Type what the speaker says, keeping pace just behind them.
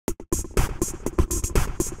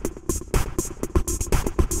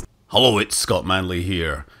Hello, it's Scott Manley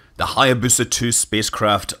here. The Hayabusa 2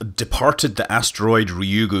 spacecraft departed the asteroid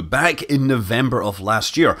Ryugu back in November of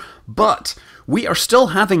last year, but we are still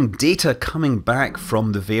having data coming back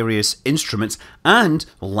from the various instruments and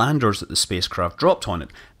landers that the spacecraft dropped on it.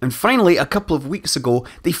 And finally, a couple of weeks ago,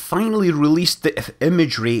 they finally released the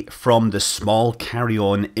imagery from the small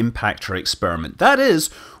carry-on impactor experiment. That is,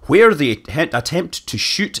 where they attempt to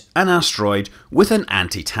shoot an asteroid with an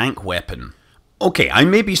anti-tank weapon. Okay, I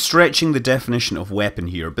may be stretching the definition of weapon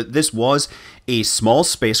here, but this was a small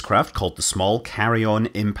spacecraft called the Small Carry-On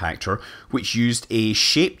Impactor, which used a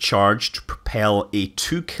shaped charge to propel a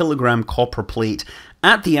 2 kilogram copper plate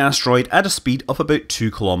at the asteroid at a speed of about 2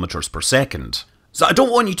 kilometers per second. So I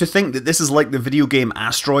don't want you to think that this is like the video game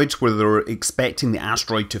Asteroids where they're expecting the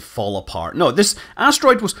asteroid to fall apart. No, this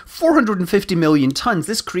asteroid was 450 million tons.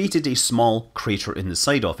 This created a small crater in the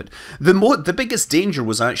side of it. The biggest danger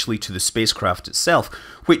was actually to the spacecraft itself,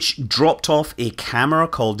 which dropped off a camera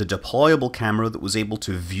called a deployable camera that was able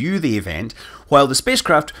to view the event, while the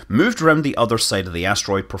spacecraft moved around the other side of the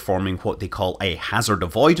asteroid performing what they call a hazard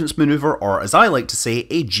avoidance maneuver, or as I like to say,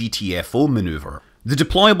 a GTFO maneuver. The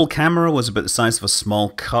deployable camera was about the size of a small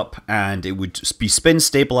cup, and it would be spin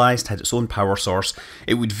stabilized, had its own power source.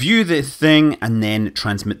 It would view the thing and then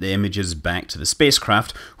transmit the images back to the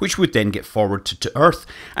spacecraft, which would then get forwarded to Earth.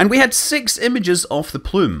 And we had 6 images of the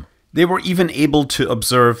plume. They were even able to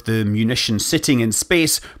observe the munition sitting in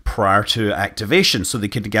space prior to activation, so they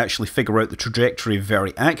could actually figure out the trajectory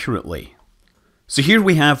very accurately. So here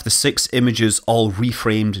we have the 6 images all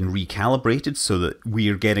reframed and recalibrated so that we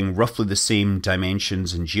are getting roughly the same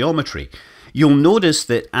dimensions and geometry. You'll notice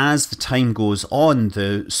that as the time goes on,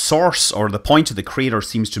 the source or the point of the crater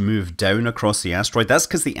seems to move down across the asteroid. That's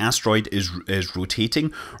because the asteroid is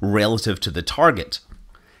rotating relative to the target.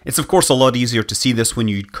 It's of course a lot easier to see this when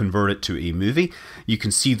you convert it to a movie. You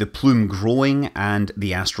can see the plume growing and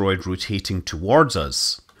the asteroid rotating towards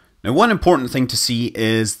us. Now, one important thing to see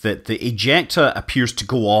is that the ejecta appears to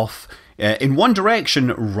go off in one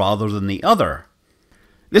direction rather than the other.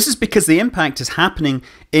 This is because the impact is happening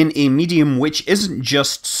in a medium which isn't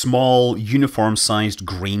just small, uniform-sized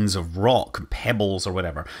grains of rock, pebbles or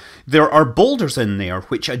whatever. There are boulders in there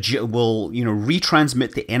which will,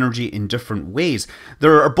 retransmit the energy in different ways.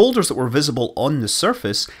 There are boulders that were visible on the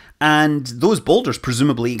surface, and those boulders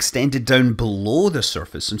presumably extended down below the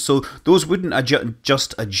surface, and so those wouldn't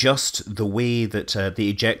just adjust the way that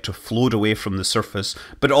the ejecta flowed away from the surface,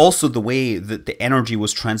 but also the way that the energy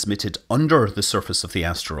was transmitted under the surface of the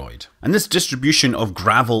asteroid. And this distribution of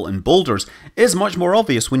gravel and boulders is much more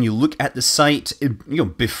obvious when you look at the site,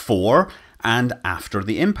 before and after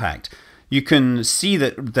the impact. You can see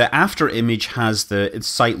that the after image has the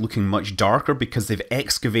site looking much darker because they've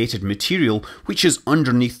excavated material which is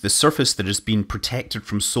underneath the surface that has been protected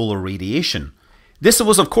from solar radiation. This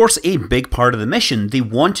was of course a big part of the mission. They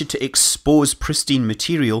wanted to expose pristine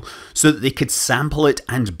material so that they could sample it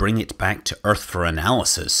and bring it back to Earth for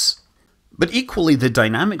analysis. But equally, the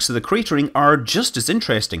dynamics of the cratering are just as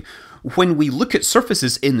interesting. When we look at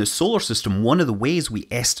surfaces in the solar system, one of the ways we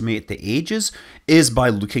estimate the ages is by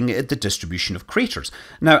looking at the distribution of craters.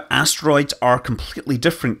 Now, asteroids are completely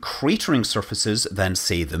different cratering surfaces than,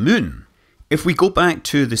 say, the Moon. If we go back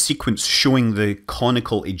to the sequence showing the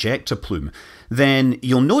conical ejecta plume, then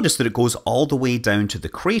you'll notice that it goes all the way down to the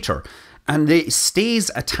crater, and it stays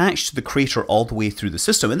attached to the crater all the way through the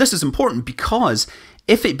system. And this is important because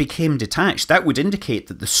if it became detached, that would indicate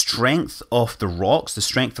that the strength of the rocks, the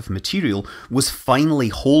strength of material, was finally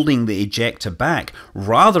holding the ejecta back,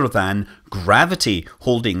 rather than gravity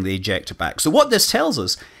holding the ejecta back. So what this tells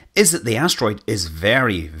us is that the asteroid is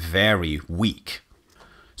very, very weak.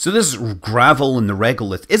 So this gravel and the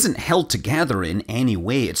regolith isn't held together in any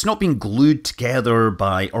way. It's not being glued together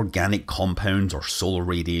by organic compounds or solar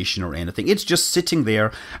radiation or anything. It's just sitting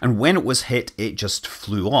there, and when it was hit, it just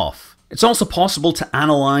flew off. It's also possible to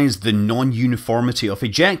analyze the non-uniformity of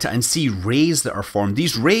ejecta and see rays that are formed.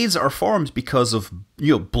 These rays are formed because of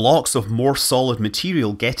blocks of more solid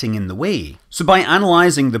material getting in the way. So by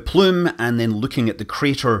analyzing the plume and then looking at the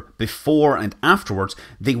crater before and afterwards,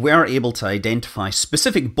 they were able to identify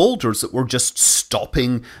specific boulders that were just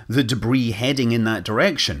stopping the debris heading in that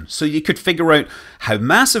direction. So you could figure out how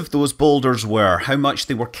massive those boulders were, how much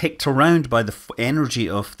they were kicked around by the energy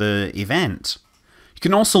of the event. You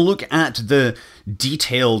can also look at the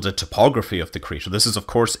detailed topography of the crater. This is of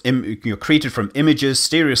course created from images,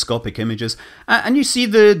 stereoscopic images, and you see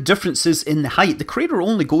the differences in the height. The crater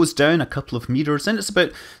only goes down a couple of meters, and it's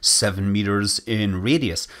about 7 meters in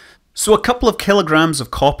radius. So a couple of kilograms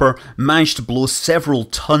of copper managed to blow several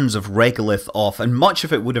tons of regolith off, and much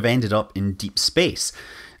of it would have ended up in deep space.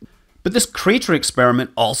 But this crater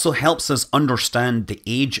experiment also helps us understand the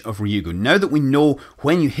age of Ryugu. Now that we know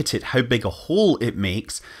when you hit it how big a hole it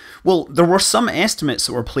makes, well, there were some estimates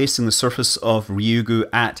that were placing the surface of Ryugu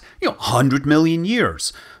at 100 million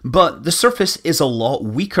years. But the surface is a lot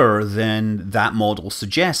weaker than that model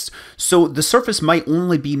suggests. So the surface might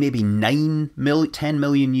only be maybe 10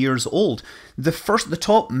 million years old. The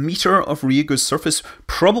top meter of Ryugu's surface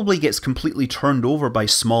probably gets completely turned over by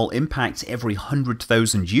small impacts every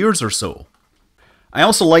 100,000 years or so. I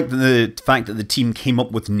also like the fact that the team came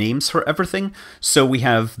up with names for everything. So we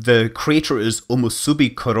have the crater is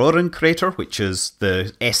Omusubi Kororin crater, which is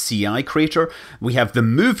the SCI crater. We have the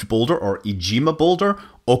moved boulder, or Ijima boulder,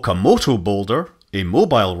 Okamoto boulder, a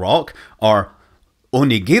mobile rock, or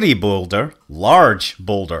Onigiri boulder, large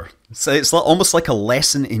boulder. So it's almost like a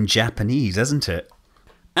lesson in Japanese, isn't it?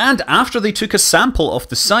 And after they took a sample of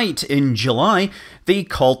the site in July, they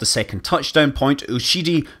called the second touchdown point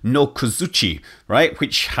Ushiri no Kuzuchi, right?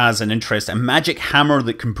 Which has an interest, a magic hammer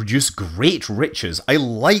that can produce great riches. I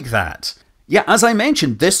like that. Yeah, as I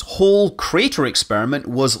mentioned, this whole crater experiment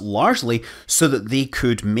was largely so that they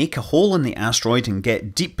could make a hole in the asteroid and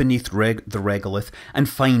get deep beneath the regolith and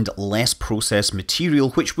find less processed material,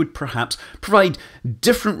 which would perhaps provide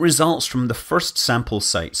different results from the first sample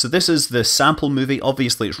site. So this is the sample movie.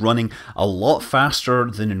 Obviously, it's running a lot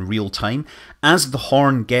faster than in real time. As the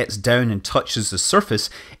horn gets down and touches the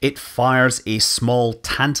surface, it fires a small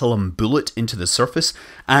tantalum bullet into the surface,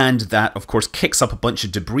 and that of course kicks up a bunch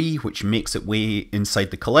of debris which makes its way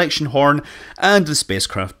inside the collection horn, and the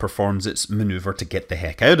spacecraft performs its maneuver to get the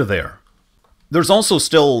heck out of there. There's also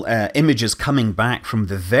still images coming back from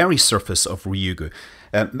the very surface of Ryugu.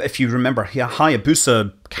 If you remember,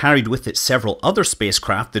 Hayabusa carried with it several other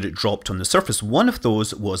spacecraft that it dropped on the surface. One of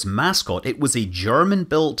those was Mascot. It was a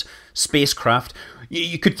German-built spacecraft.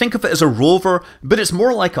 You could think of it as a rover, but it's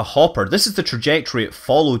more like a hopper. This is the trajectory it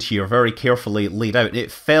followed here, very carefully laid out.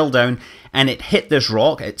 It fell down and it hit this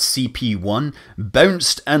rock at CP1,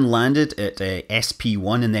 bounced and landed at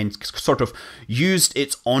SP1, and then sort of used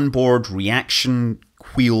its onboard reaction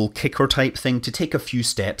wheel kicker type thing to take a few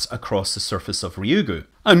steps across the surface of Ryugu.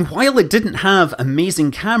 And while it didn't have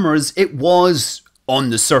amazing cameras, it was on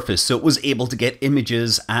the surface, so it was able to get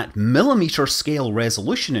images at millimeter scale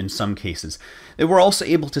resolution in some cases. They were also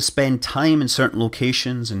able to spend time in certain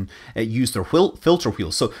locations and use their filter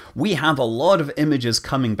wheels. So we have a lot of images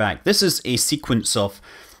coming back. This is a sequence of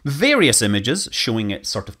various images showing it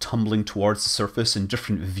sort of tumbling towards the surface and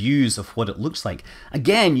different views of what it looks like.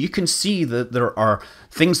 Again, you can see that there are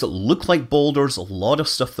things that look like boulders, a lot of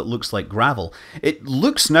stuff that looks like gravel. It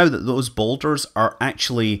looks now that those boulders are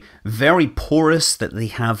actually very porous, that they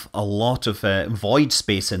have a lot of void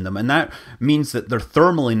space in them, and that means that their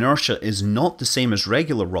thermal inertia is not the same as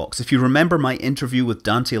regular rocks. If you remember my interview with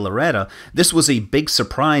Dante Larrera, this was a big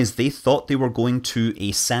surprise. They thought they were going to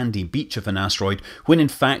a sandy beach of an asteroid, when in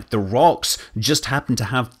fact the rocks just happen to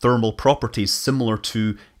have thermal properties similar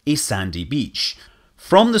to a sandy beach.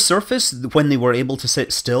 From the surface, when they were able to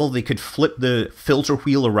sit still, they could flip the filter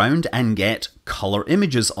wheel around and get color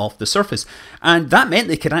images off the surface. And that meant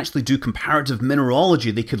they could actually do comparative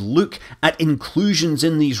mineralogy. They could look at inclusions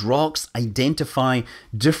in these rocks, identify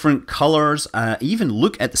different colors, even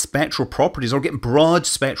look at the spectral properties or get broad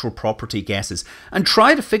spectral property guesses and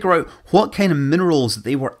try to figure out what kind of minerals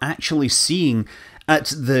they were actually seeing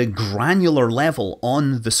at the granular level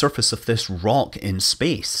on the surface of this rock in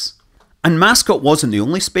space. And Mascot wasn't the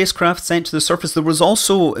only spacecraft sent to the surface. There was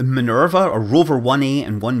also Minerva, or Rover 1A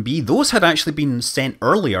and 1B. Those had actually been sent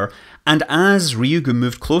earlier, and as Ryugu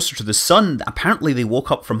moved closer to the sun, apparently they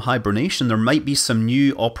woke up from hibernation. There might be some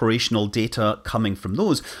new operational data coming from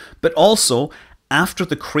those. But also, after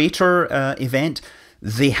the crater event,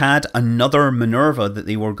 they had another Minerva that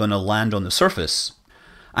they were going to land on the surface.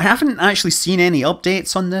 I haven't actually seen any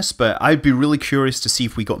updates on this, but I'd be really curious to see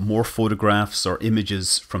if we got more photographs or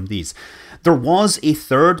images from these. There was a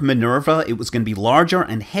third Minerva. It was going to be larger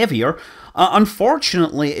and heavier.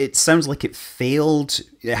 Unfortunately, it sounds like it failed.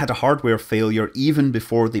 It had a hardware failure even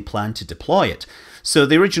before they planned to deploy it. So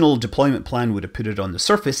the original deployment plan would have put it on the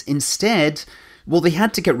surface. Instead, well, they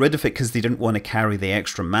had to get rid of it because they didn't want to carry the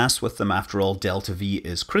extra mass with them. After all, delta V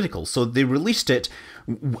is critical. So they released it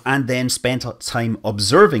and then spent time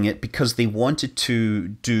observing it because they wanted to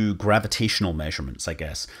do gravitational measurements, I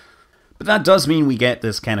guess. But that does mean we get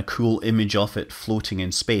this kind of cool image of it floating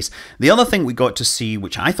in space. The other thing we got to see,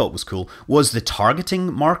 which I thought was cool, was the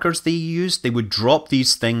targeting markers they used. They would drop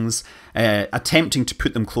these things, attempting to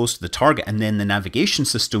put them close to the target, and then the navigation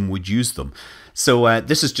system would use them. So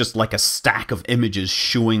this is just like a stack of images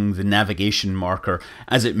showing the navigation marker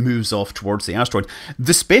as it moves off towards the asteroid.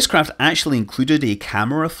 The spacecraft actually included a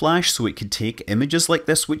camera flash so it could take images like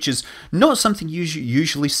this, which is not something you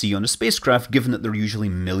usually see on a spacecraft, given that they're usually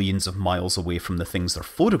millions of miles away from the things they're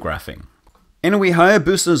photographing. Anyway,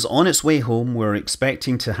 Hayabusa's on its way home. We're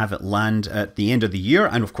expecting to have it land at the end of the year,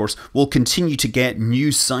 and of course, we'll continue to get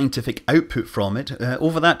new scientific output from it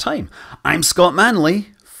over that time. I'm Scott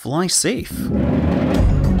Manley. Fly safe.